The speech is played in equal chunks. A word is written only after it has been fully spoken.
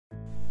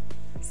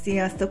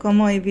Sziasztok! A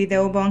mai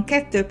videóban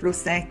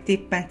 2+1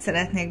 tippet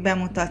szeretnék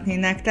bemutatni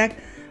nektek,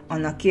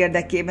 annak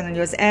érdekében, hogy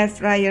az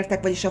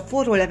Airfryertek, vagyis a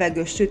forró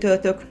levegős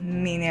sütőtök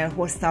minél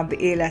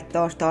hosszabb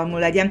élettartalmú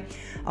legyen.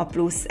 A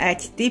plusz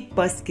egy tipp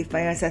az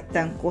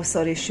kifejezetten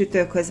Cosori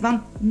sütőkhöz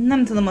van.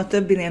 Nem tudom a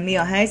többinél mi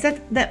a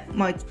helyzet, de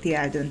majd ti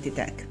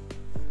eldöntitek.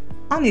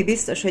 Ami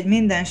biztos, hogy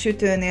minden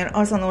sütőnél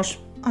azonos,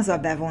 az a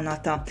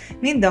bevonata.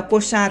 Mind a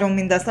kosáron,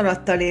 mind az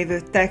alatta lévő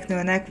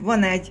teknőnek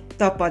van egy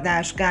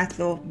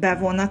tapadásgátló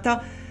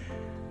bevonata,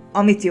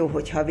 amit jó,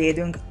 hogyha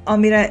védünk,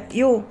 amire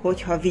jó,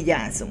 hogyha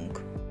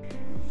vigyázunk.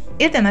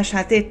 Érdemes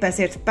hát épp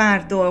ezért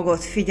pár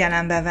dolgot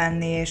figyelembe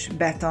venni és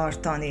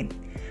betartani.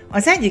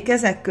 Az egyik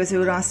ezek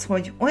közül az,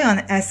 hogy olyan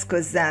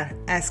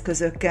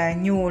eszközökkel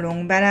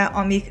nyúlunk bele,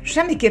 amik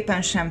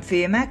semmiképpen sem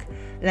fémek,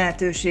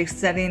 lehetőség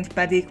szerint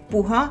pedig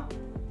puha,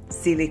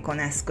 szilikon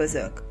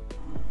eszközök.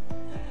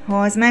 Ha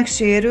az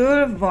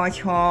megsérül, vagy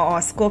ha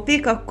az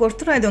kopik, akkor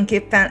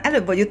tulajdonképpen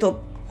előbb vagy utóbb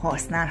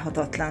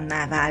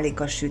használhatatlanná válik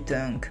a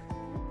sütőnk.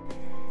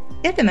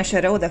 Érdemes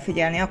erre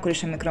odafigyelni akkor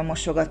is, amikor a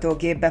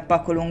mosogatógépbe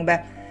pakolunk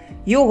be.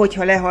 Jó,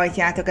 hogyha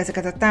lehajtjátok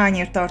ezeket a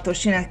tányértartó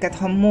sineket,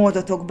 ha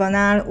módotokban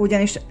áll,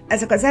 ugyanis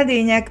ezek az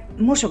edények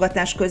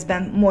mosogatás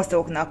közben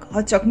mozognak.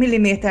 Ha csak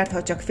millimétert,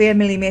 ha csak fél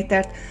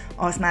millimétert,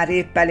 az már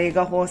épp elég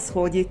ahhoz,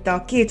 hogy itt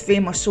a két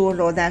fém a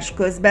sorlódás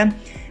közben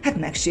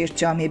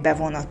megsértse a mi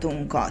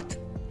bevonatunkat.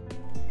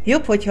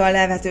 Jobb, hogyha a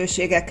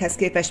lehetőségekhez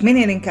képest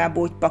minél inkább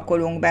úgy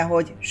pakolunk be,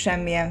 hogy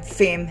semmilyen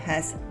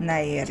fémhez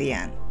ne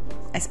érjen.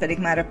 Ez pedig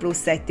már a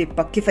plusz egy tipp,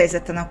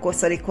 kifejezetten a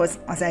Cosorikhoz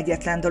az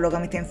egyetlen dolog,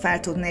 amit én fel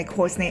tudnék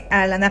hozni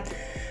ellene.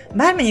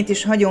 Bármennyit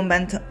is hagyom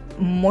bent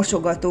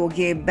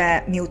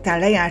mosogatógépbe, miután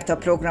lejárt a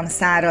program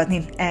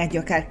száradni,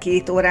 akár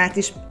 2 órát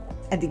is,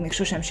 eddig még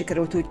sosem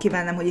sikerült úgy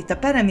kivennem, hogy itt a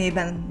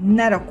peremében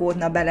ne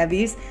rakódna bele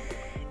víz,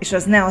 és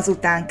az ne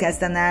azután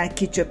kezdene el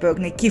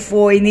kicsöpögni,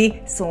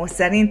 kifolyni, szó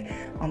szerint,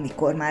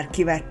 amikor már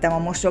kivettem a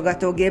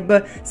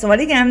mosogatógépből. Szóval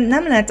igen,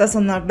 nem lehet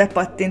azonnal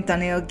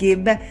bepattintani a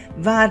gépbe,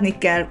 várni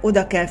kell,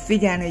 oda kell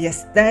figyelni, hogy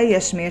ez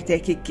teljes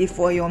mértékig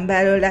kifolyjon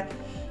belőle,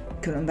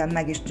 különben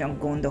meg is csak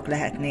gondok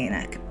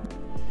lehetnének.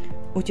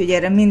 Úgyhogy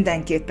erre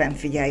mindenképpen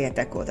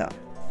figyeljetek oda.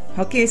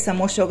 Ha kész a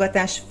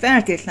mosogatás,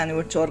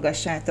 feltétlenül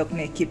csorgassátok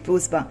még ki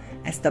pluszba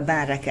ezt a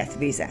bárreket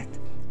vizet.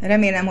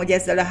 Remélem, hogy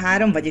ezzel a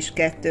 3, vagyis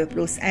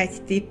 2+1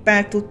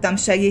 tippel tudtam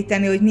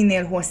segíteni, hogy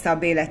minél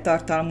hosszabb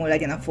élettartalmú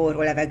legyen a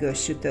forró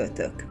levegős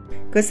sütőtök.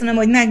 Köszönöm,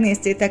 hogy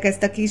megnéztétek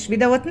ezt a kis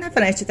videót, ne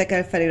felejtsetek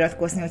el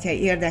feliratkozni, hogyha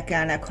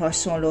érdekelnek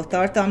hasonló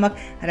tartalmak,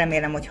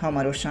 remélem, hogy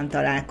hamarosan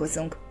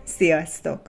találkozunk. Sziasztok!